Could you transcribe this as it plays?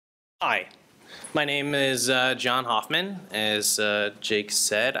Hi, my name is John Hoffman. As Jake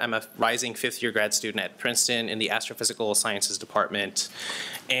said, I'm a rising fifth-year grad student at Princeton in the Astrophysical Sciences department.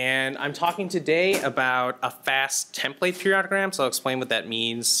 And I'm talking today about a fast template periodogram, so I'll explain what that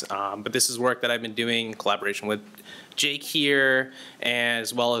means. But this is work that I've been doing in collaboration with Jake here,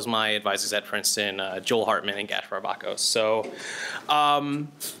 as well as my advisors at Princeton, Joel Hartman and Gash Barbakos. So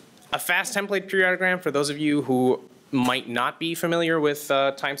a fast template periodogram, for those of you who might not be familiar with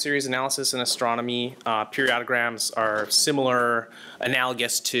time series analysis in astronomy, periodograms are similar,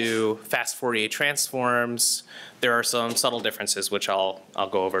 analogous to fast Fourier transforms. There are some subtle differences, which I'll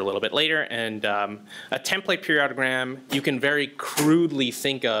go over a little bit later. And a template periodogram, you can very crudely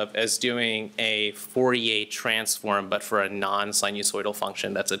think of as doing a Fourier transform, but for a non-sinusoidal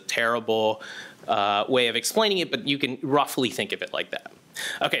function. That's a terrible way of explaining it, but you can roughly think of it like that.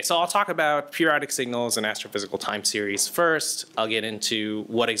 Okay, so I'll talk about periodic signals and astrophysical time series first. I'll get into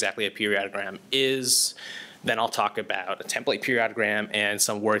what exactly a periodogram is. Then I'll talk about a template periodogram and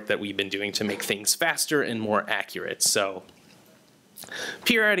some work that we've been doing to make things faster and more accurate. So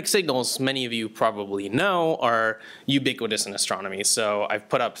periodic signals, many of you probably know, are ubiquitous in astronomy. So I've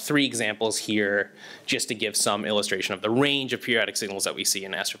put up 3 examples here just to give some illustration of the range of periodic signals that we see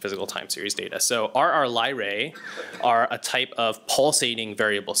in astrophysical time series data. So RR Lyrae are a type of pulsating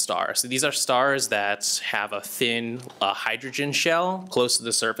variable star. So these are stars that have a thin hydrogen shell close to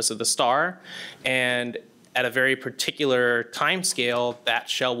the surface of the star, and at a very particular time scale, that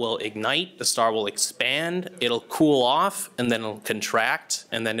shell will ignite, the star will expand, it'll cool off, and then it'll contract,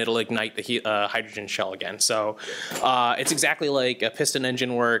 and then it'll ignite the hydrogen shell again. So it's exactly like a piston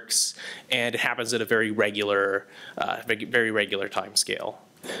engine works, and it happens at a very regular time scale.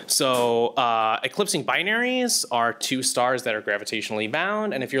 So eclipsing binaries are 2 stars that are gravitationally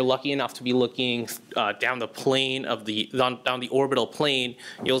bound, and if you're lucky enough to be looking down the plane of down the orbital plane,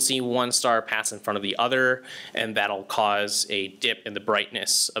 you'll see one star pass in front of the other, and that'll cause a dip in the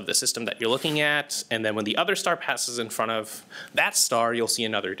brightness of the system that you're looking at. And then when the other star passes in front of that star, you'll see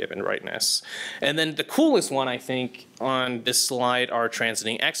another dip in brightness. And then the coolest one, I think, on this slide are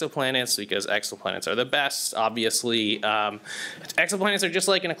transiting exoplanets, because exoplanets are the best. Obviously, exoplanets are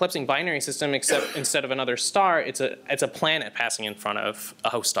just like an eclipsing binary system, except instead of another star, it's a planet passing in front of a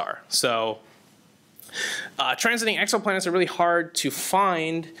host star. So transiting exoplanets are really hard to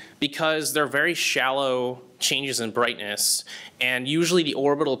find because they're very shallow changes in brightness, and usually the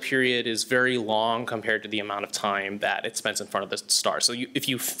orbital period is very long compared to the amount of time that it spends in front of the star. So if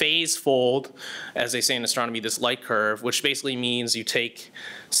you phase fold, as they say in astronomy, this light curve, which basically means you take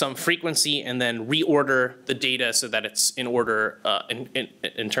some frequency and then reorder the data so that it's in order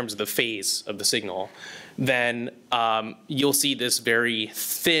in terms of the phase of the signal, then you'll see this very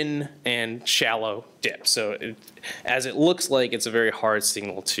thin and shallow dip. So as it looks like, it's a very hard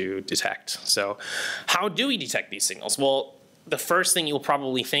signal to detect. So how do we detect these signals? Well, the first thing you'll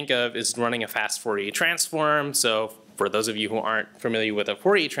probably think of is running a fast Fourier transform. So for those of you who aren't familiar with a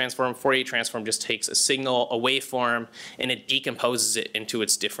Fourier transform just takes a signal, a waveform, and it decomposes it into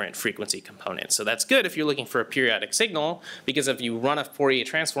its different frequency components. So that's good if you're looking for a periodic signal, because if you run a Fourier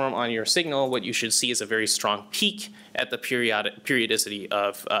transform on your signal, what you should see is a very strong peak at the periodicity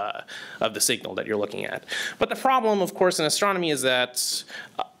of the signal that you're looking at. But the problem, of course, in astronomy is that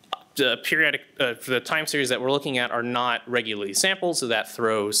the time series that we're looking at are not regularly sampled, so that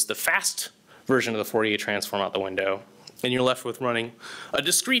throws the fast version of the Fourier transform out the window, and you're left with running a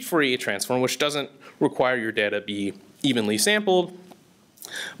discrete Fourier transform, which doesn't require your data be evenly sampled.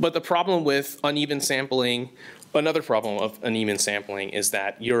 But the problem with uneven sampling, another problem of uneven sampling, is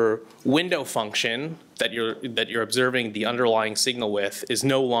that your window function that you're observing the underlying signal with is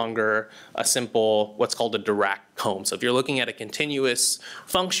no longer a simple, what's called a Dirac comb. So if you're looking at a continuous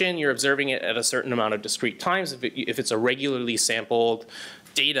function, you're observing it at a certain amount of discrete times. If it's a regularly sampled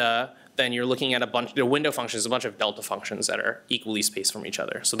data, then you're looking at the window function is a bunch of delta functions that are equally spaced from each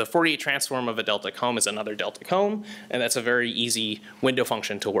other. So the Fourier transform of a delta comb is another delta comb, and that's a very easy window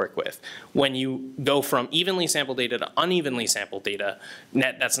function to work with. When you go from evenly sampled data to unevenly sampled data,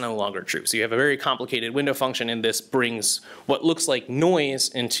 that's no longer true. So you have a very complicated window function, and this brings what looks like noise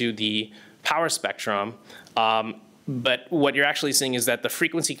into the power spectrum. But what you're actually seeing is that the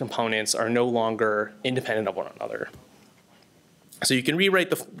frequency components are no longer independent of one another. So you can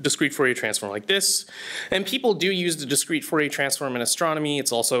rewrite the discrete Fourier transform like this. And people do use the discrete Fourier transform in astronomy.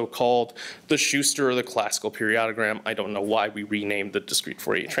 It's also called the Schuster or the classical periodogram. I don't know why we renamed the discrete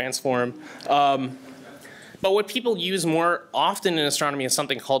Fourier transform. But what people use more often in astronomy is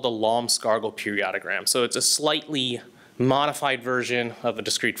something called the Lomb-Scargle periodogram. So it's a slightly modified version of a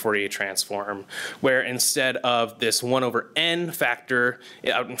discrete Fourier transform, where instead of this 1 over n factor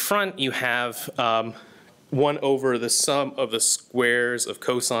out in front, you have 1 over the sum of the squares of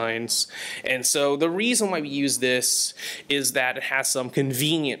cosines. And so the reason why we use this is that it has some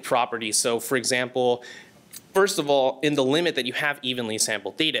convenient properties. So for example, first of all, in the limit that you have evenly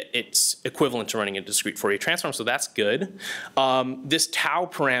sampled data, it's equivalent to running a discrete Fourier transform, so that's good. This tau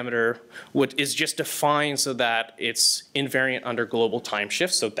parameter is just defined so that it's invariant under global time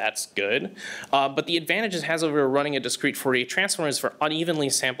shifts, so that's good. But the advantage it has over running a discrete Fourier transform is for unevenly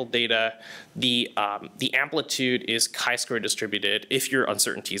sampled data, the amplitude is chi-square distributed if your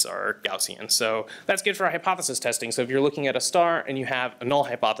uncertainties are Gaussian. So that's good for hypothesis testing. So if you're looking at a star and you have a null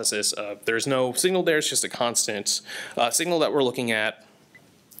hypothesis, there's no signal there, it's just a constant signal that we're looking at,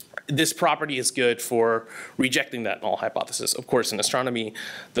 this property is good for rejecting that null hypothesis. Of course, in astronomy,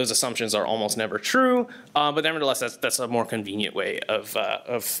 those assumptions are almost never true, but nevertheless, that's a more convenient way of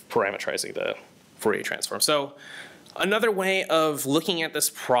parameterizing the Fourier transform. So another way of looking at this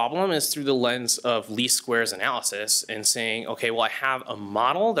problem is through the lens of least squares analysis and saying, okay, well, I have a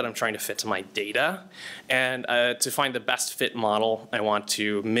model that I'm trying to fit to my data. And to find the best fit model, I want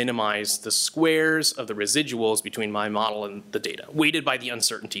to minimize the squares of the residuals between my model and the data, weighted by the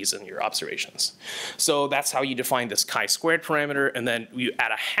uncertainties in your observations. So that's how you define this chi-squared parameter. And then you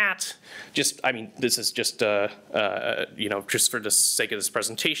add a hat. This is just, just for the sake of this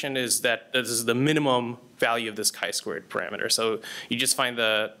presentation, is that this is the minimum value of this chi-squared parameter. So you just find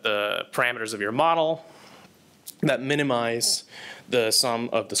the parameters of your model that minimize the sum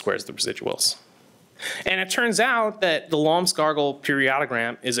of the squares of the residuals. And it turns out that the Lomb-Scargle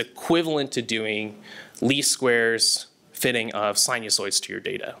periodogram is equivalent to doing least squares fitting of sinusoids to your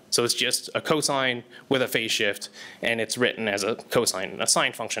data. So it's just a cosine with a phase shift, and it's written as a cosine and a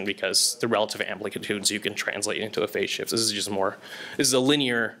sine function because the relative amplitudes you can translate into a phase shift. This is a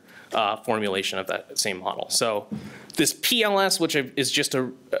linear formulation of that same model. So this PLS, which is just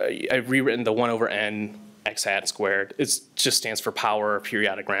I've rewritten the 1 over n x hat squared. It just stands for power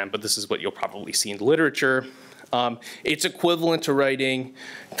periodogram, but this is what you'll probably see in the literature. It's equivalent to writing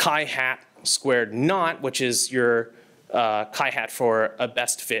chi hat squared naught, which is your chi hat for a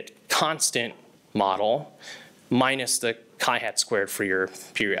best fit constant model, minus the chi hat squared for your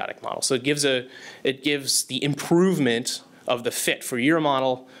periodic model. So it gives the improvement of the fit for your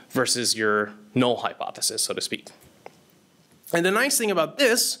model versus your null hypothesis, so to speak. And the nice thing about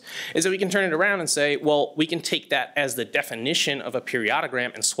this is that we can turn it around and say, well, we can take that as the definition of a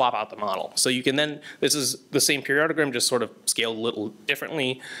periodogram and swap out the model. So you can then, this is the same periodogram, just sort of scaled a little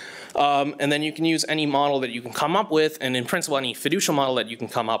differently. And then you can use any model that you can come up with, and in principle, any fiducial model that you can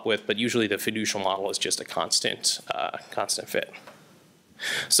come up with, but usually the fiducial model is just a constant fit.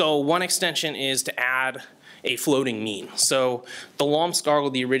 So one extension is to add a floating mean. So the Lomb-Scargle,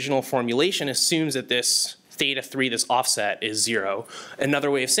 the original formulation, assumes that this theta 3, this offset, is 0.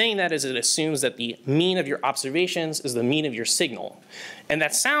 Another way of saying that is it assumes that the mean of your observations is the mean of your signal. And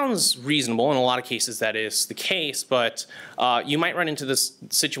that sounds reasonable. In a lot of cases that is the case, but you might run into this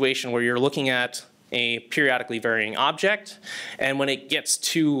situation where you're looking at a periodically varying object, and when it gets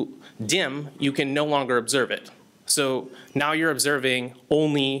too dim, you can no longer observe it. So now you're sampling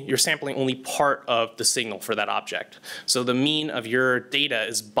only part of the signal for that object. So the mean of your data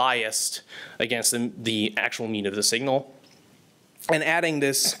is biased against the actual mean of the signal. And adding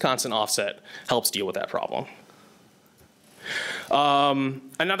this constant offset helps deal with that problem.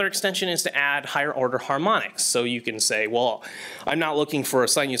 Another extension is to add higher order harmonics. So you can say, well, I'm not looking for a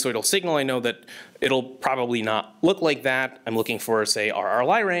sinusoidal signal. I know that it'll probably not look like that. I'm looking for, say, RR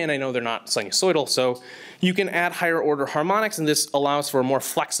Lyrae, and I know they're not sinusoidal. So you can add higher order harmonics, and this allows for a more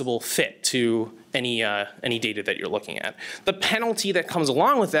flexible fit to any data that you're looking at. The penalty that comes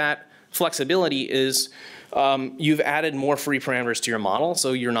along with that flexibility is you've added more free parameters to your model,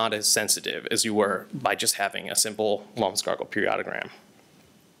 so you're not as sensitive as you were by just having a simple Lomb-Scargle periodogram.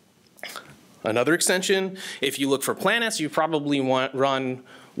 Another extension, if you look for planets, you probably run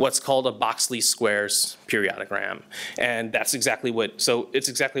what's called a box-least squares periodogram. And that's exactly it's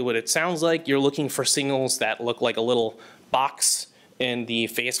exactly what it sounds like. You're looking for signals that look like a little box in the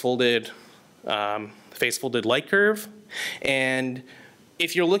phase-folded light curve. And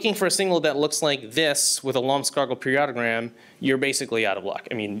if you're looking for a signal that looks like this with a Lomb-Scargle periodogram, you're basically out of luck.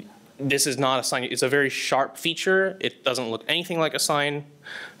 I mean, this is not a sine, it's a very sharp feature. It doesn't look anything like a sine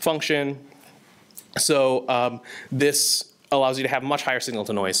function. So this allows you to have much higher signal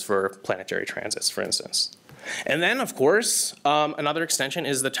to noise for planetary transits, for instance. And then, of course, another extension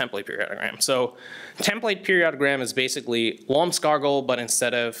is the template periodogram. So template periodogram is basically Lomb-Scargle, but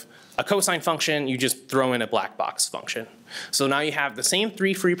instead of a cosine function, you just throw in a black box function. So now you have the same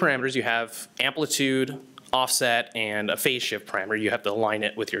three free parameters. You have amplitude, offset, and a phase shift parameter. You have to align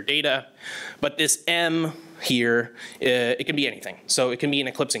it with your data. But this M here, it can be anything. So it can be an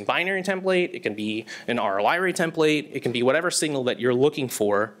eclipsing binary template, it can be an irregular template, it can be whatever signal that you're looking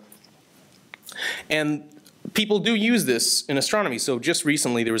for. And people do use this in astronomy. So just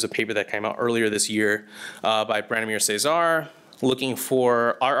recently there was a paper that came out earlier this year by Branimir Cesar looking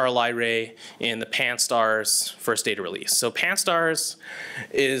for irregular in the Pan-STARRS first data release. So Pan-STARRS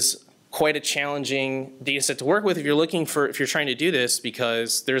is quite a challenging data set to work with if you're trying to do this,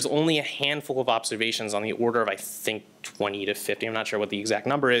 because there's only a handful of observations on the order of, I think, 20 to 50. I'm not sure what the exact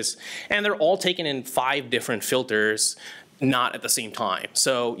number is. And they're all taken in 5 different filters, not at the same time.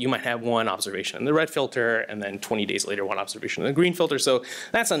 So you might have one observation in the red filter, and then 20 days later, one observation in the green filter. So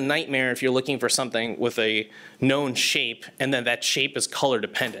that's a nightmare if you're looking for something with a known shape, and then that shape is color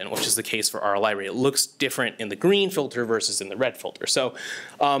dependent, which is the case for irregular. It looks different in the green filter versus in the red filter. So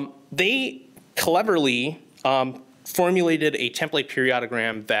they cleverly formulated a template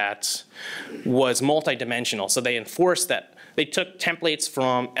periodogram that was multidimensional. So they enforced that. They took templates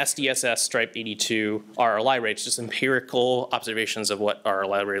from SDSS Stripe 82 irregular rates, just empirical observations of what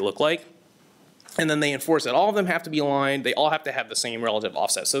irregular look like. And then they enforce that all of them have to be aligned. They all have to have the same relative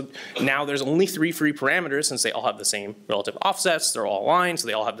offset. So now there's only 3 free parameters since they all have the same relative offsets. They're all aligned, so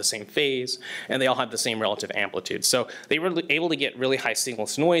they all have the same phase, and they all have the same relative amplitude. So they were able to get really high signal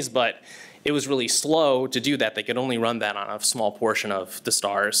to noise, but it was really slow to do that. They could only run that on a small portion of the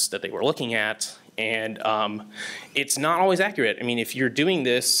stars that they were looking at. And it's not always accurate. I mean, if you're doing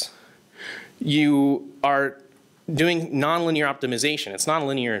this, you are doing nonlinear optimization. It's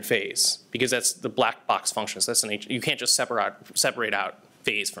nonlinear in phase because that's the black box functions. That's the nature. You can't just separate out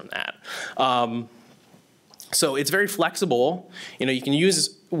phase from that. So it's very flexible. You know, you can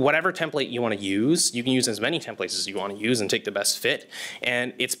use whatever template you want to use. You can use as many templates as you want to use and take the best fit.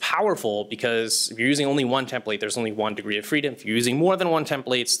 And it's powerful because if you're using only one template, there's only one degree of freedom. If you're using more than one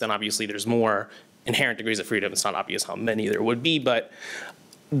templates, then obviously there's more inherent degrees of freedom. It's not obvious how many there would be, but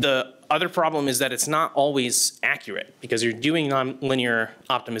the other problem is that it's not always accurate because you're doing nonlinear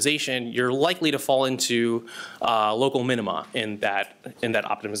optimization. You're likely to fall into local minima in that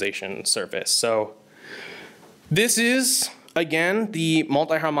optimization surface. So this is, again, the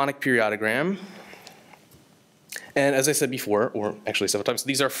multi-harmonic periodogram. And as I said before, or actually several times,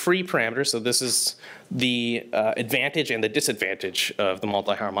 these are free parameters. So this is the advantage and the disadvantage of the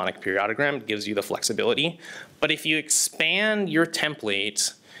multi-harmonic periodogram. It gives you the flexibility. But if you expand your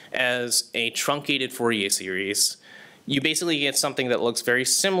template as a truncated Fourier series, you basically get something that looks very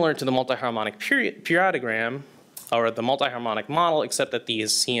similar to the multi-harmonic periodogram or the multi-harmonic model, except that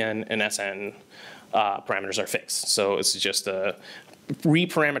these Cn and Sn parameters are fixed. So it's just a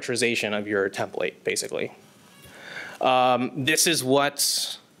reparameterization of your template, basically. This is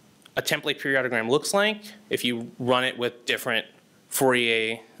what a template periodogram looks like if you run it with different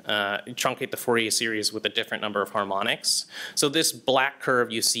Fourier, truncate the Fourier series with a different number of harmonics. So this black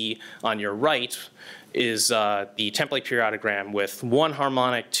curve you see on your right is the template periodogram with 1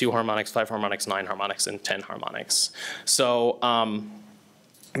 harmonic, 2 harmonics, 5 harmonics, 9 harmonics, and 10 harmonics. So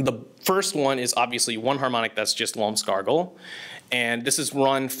the first one is obviously 1 harmonic, that's just Lomb-Scargle. And this is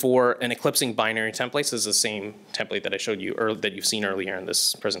run for an eclipsing binary template. So this is the same template that I showed you, or that you've seen earlier in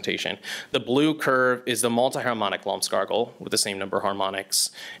this presentation. The blue curve is the multi-harmonic Lomb-Scargle with the same number of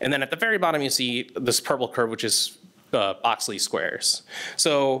harmonics. And then at the very bottom, you see this purple curve, which is Boxley squares.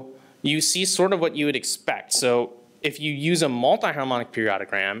 So you see sort of what you would expect. So if you use a multi-harmonic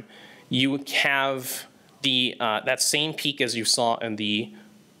periodogram, you have the that same peak as you saw in the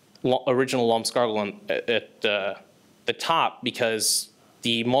original Lomb-Scargle at the top, because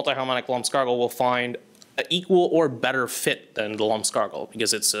the multi-harmonic Lomb-Scargle will find an equal or better fit than the Lomb-Scargle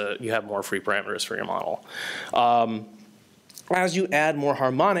because it's you have more free parameters for your model. As you add more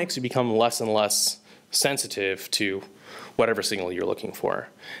harmonics, you become less and less sensitive to whatever signal you're looking for.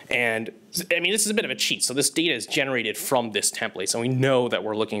 And I mean, this is a bit of a cheat. So this data is generated from this template. So we know that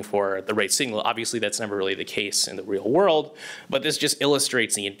we're looking for the right signal. Obviously, that's never really the case in the real world. But this just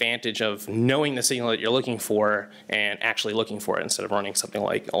illustrates the advantage of knowing the signal that you're looking for and actually looking for it instead of running something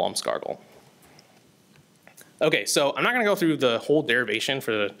like a Lomb-Scargle. OK, so I'm not going to go through the whole derivation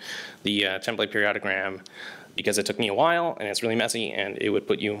for the template periodogram, because it took me a while and it's really messy and it would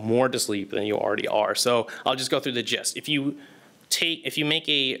put you more to sleep than you already are. So I'll just go through the gist. If you make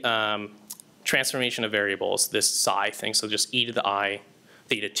a transformation of variables, this psi thing, so just e to the I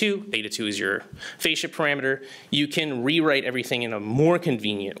theta 2. Theta 2 is your phase shift parameter. You can rewrite everything in a more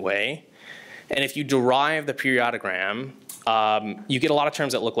convenient way. And if you derive the periodogram, you get a lot of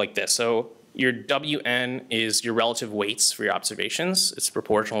terms that look like this. So your Wn is your relative weights for your observations. It's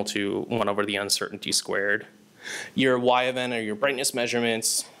proportional to 1 over the uncertainty squared. Your y of n are your brightness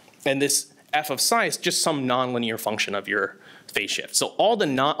measurements. And this f of psi is just some nonlinear function of your phase shift. So all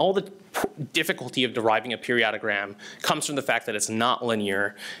the difficulty of deriving a periodogram comes from the fact that it's not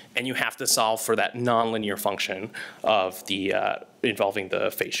linear, and you have to solve for that nonlinear function of the involving the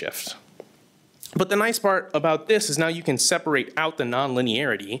phase shift. But the nice part about this is now you can separate out the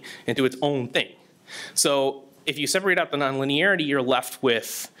nonlinearity into its own thing. So if you separate out the nonlinearity, you're left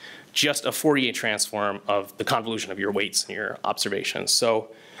with just a Fourier transform of the convolution of your weights and your observations.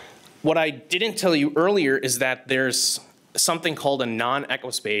 So what I didn't tell you earlier is that there's something called a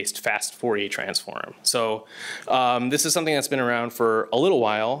non-equispaced fast Fourier transform. So this is something that's been around for a little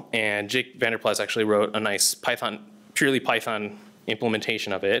while, and Jake Vanderplas actually wrote a nice purely Python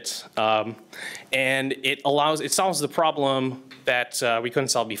implementation of it. And it solves the problem that we couldn't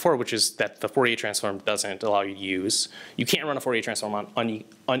solve before, which is that the Fourier transform doesn't allow you to use. You can't run a Fourier transform on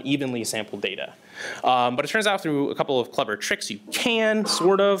unevenly sampled data. But it turns out through a couple of clever tricks you can,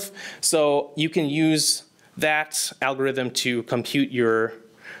 sort of. So you can use that algorithm to compute your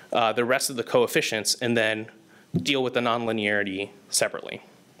the rest of the coefficients and then deal with the nonlinearity separately.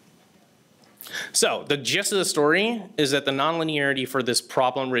 So the gist of the story is that the nonlinearity for this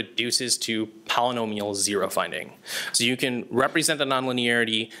problem reduces to polynomial zero finding. So you can represent the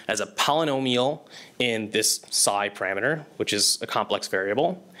nonlinearity as a polynomial in this psi parameter, which is a complex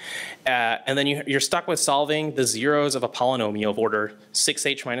variable. And then you're stuck with solving the zeros of a polynomial of order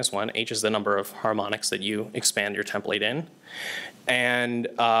 6h minus 1. H is the number of harmonics that you expand your template in. And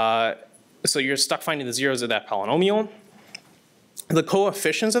so you're stuck finding the zeros of that polynomial. The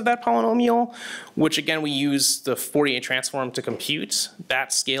coefficients of that polynomial, which again we use the Fourier transform to compute,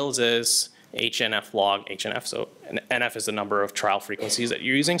 that scales as HNF log HNF. So NF is the number of trial frequencies that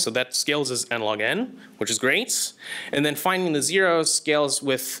you're using. So that scales as n log n, which is great. And then finding the zeros scales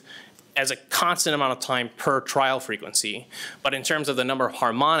as a constant amount of time per trial frequency. But in terms of the number of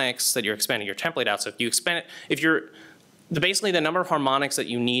harmonics that you're expanding your template out, so if you expand it, basically the number of harmonics that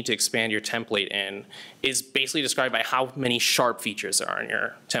you need to expand your template in is basically described by how many sharp features there are in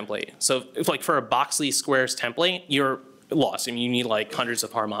your template. So if like for a Boxley squares template, you're lost. I mean, you need like hundreds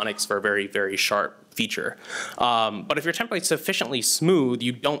of harmonics for a very, very sharp feature. But if your template's sufficiently smooth,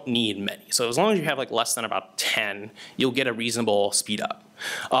 you don't need many. So as long as you have like less than about 10, you'll get a reasonable speed up.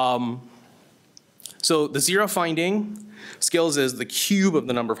 So the zero finding scales as the cube of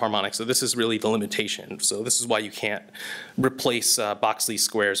the number of harmonics. So this is really the limitation. So this is why you can't replace Boxley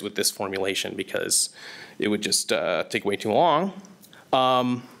squares with this formulation, because it would just take way too long.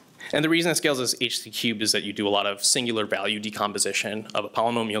 And the reason it scales as h3 cubed is that you do a lot of singular value decomposition of a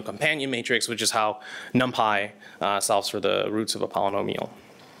polynomial companion matrix, which is how NumPy solves for the roots of a polynomial.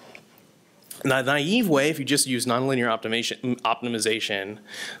 Now, the naive way, if you just use nonlinear optimization,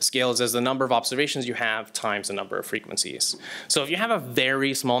 scales as the number of observations you have times the number of frequencies. So if you have a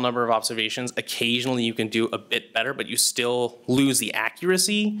very small number of observations, occasionally you can do a bit better, but you still lose the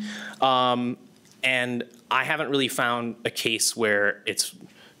accuracy. And I haven't really found a case where it's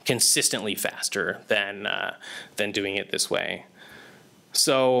consistently faster than doing it this way.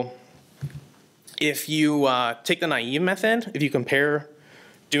 So if you take the naive method, if you compare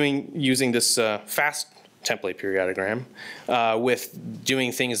using this fast template periodogram with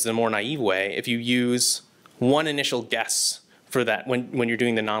doing things the more naive way, if you use one initial guess for that when you're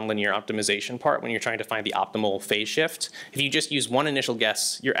doing the nonlinear optimization part, when you're trying to find the optimal phase shift, if you just use one initial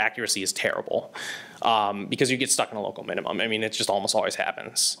guess, your accuracy is terrible because you get stuck in a local minimum. I mean, it just almost always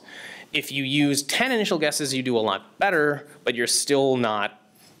happens. If you use 10 initial guesses, you do a lot better, but you're still not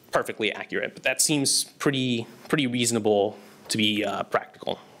perfectly accurate. But that seems pretty reasonable to be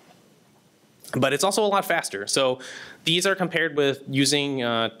practical. But it's also a lot faster. So these are compared with using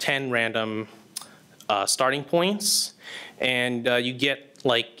 10 random starting points, and you get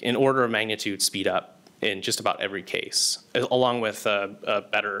like an order of magnitude speed up in just about every case, along with a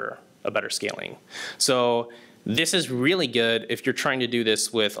better scaling. So this is really good if you're trying to do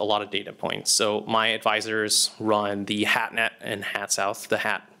this with a lot of data points. So my advisors run the HatNet and HatSouth, the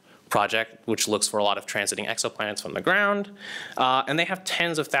Hat project, which looks for a lot of transiting exoplanets from the ground. And they have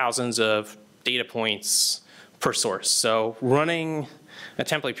tens of thousands of data points per source. So running a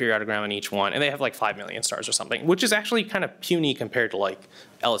template periodogram on each one, and they have like 5 million stars or something, which is actually kind of puny compared to like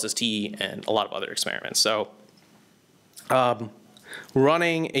LSST and a lot of other experiments. So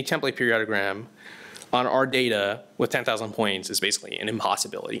running a template periodogram on our data with 10,000 points is basically an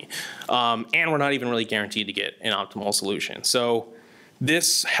impossibility. And we're not even really guaranteed to get an optimal solution. So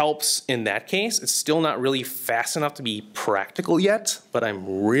this helps in that case. It's still not really fast enough to be practical yet, but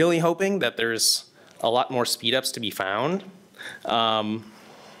I'm really hoping that there's a lot more speedups to be found.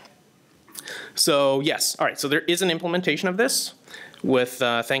 So yes, all right, so there is an implementation of this with,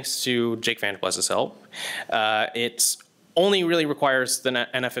 thanks to Jake Van Bless's help. It only really requires the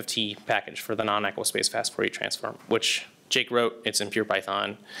NFFT package for the non-equal-space fast Fourier transform, which Jake wrote. It's in pure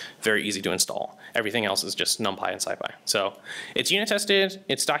Python, very easy to install. Everything else is just NumPy and SciPy. So it's unit tested,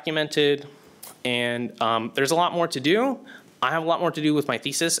 it's documented, and there's a lot more to do. I have a lot more to do with my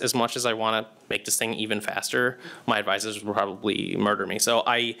thesis. As much as I want to make this thing even faster, my advisors will probably murder me. So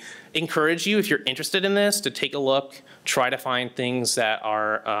I encourage you, if you're interested in this, to take a look, try to find things that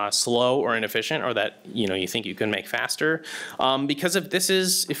are slow or inefficient, or that you think you can make faster. Because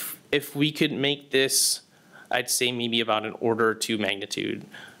if we could make this, I'd say maybe about an order or two magnitude,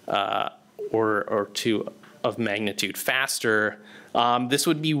 or two of magnitude faster, this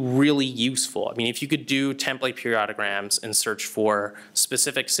would be really useful. I mean, if you could do template periodograms and search for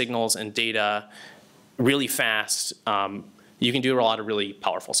specific signals and data really fast, you can do a lot of really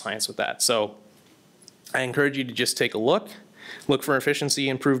powerful science with that. So I encourage you to just take a look for efficiency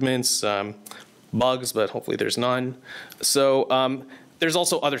improvements, bugs, but hopefully there's none. So there's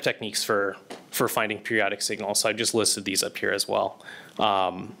also other techniques for finding periodic signals. So I just listed these up here as well.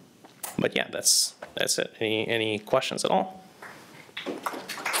 But yeah, that's it. Any questions at all? Does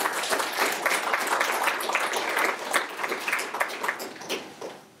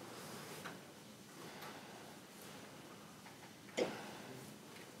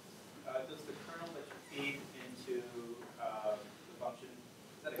the kernel that you feed into the function,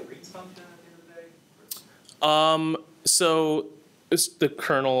 is that a Green's function at the end of the day? So is the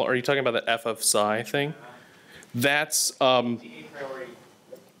kernel, are you talking about the f of psi thing? That's The a priori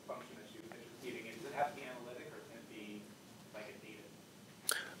function that you're feeding in, does it have to be analytic, or can it be like a data?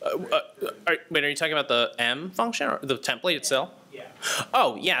 wait, are you talking about the m function or the template itself? Yeah.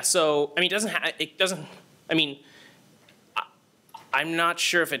 Oh yeah. So I mean, I'm not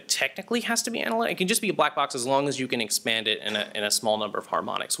sure if it technically has to be analytic. It can just be a black box as long as you can expand it in a small number of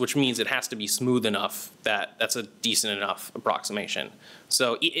harmonics, which means it has to be smooth enough that that's a decent enough approximation.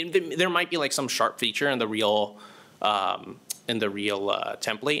 So there might be like some sharp feature in the real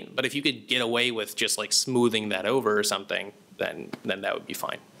template, but if you could get away with just like smoothing that over or something, then that would be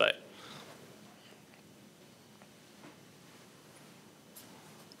fine. But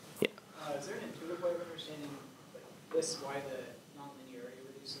yeah. Is there an intuitive way of understanding like this, why the nonlinearity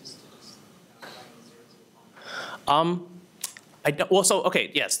reduces to just finding zeros of I don't, well, so okay,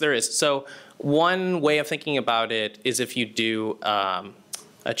 yes, there is. So one way of thinking about it is if you do a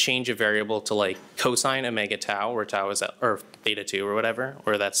change of variable to like cosine omega tau, where tau is or theta 2 or whatever,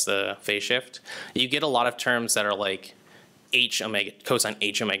 where that's the phase shift, you get a lot of terms that are like cosine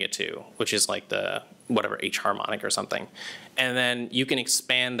h omega 2, which is like the whatever h harmonic or something, and then you can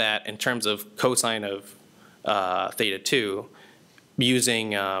expand that in terms of cosine of theta 2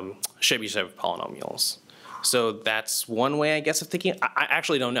 using Chebyshev polynomials. So that's one way, I guess, of thinking. I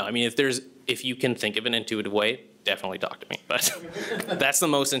actually don't know. I mean, if you can think of an intuitive way, definitely talk to me. But that's the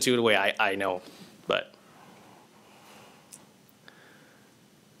most intuitive way I know. But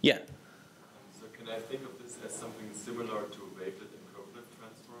yeah. So can I think of this as something similar to wavelet and curvelet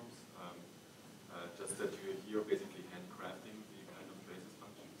transforms? Just that you're basically handcrafting the kind of basis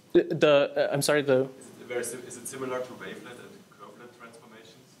functions? I'm sorry, Is it similar to wavelet and curvelet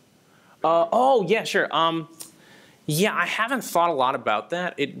transformations? oh, yeah, sure. Yeah, I haven't thought a lot about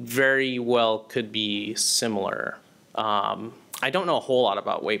that. It very well could be similar. I don't know a whole lot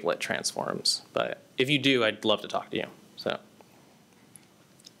about wavelet transforms, but if you do, I'd love to talk to you. So.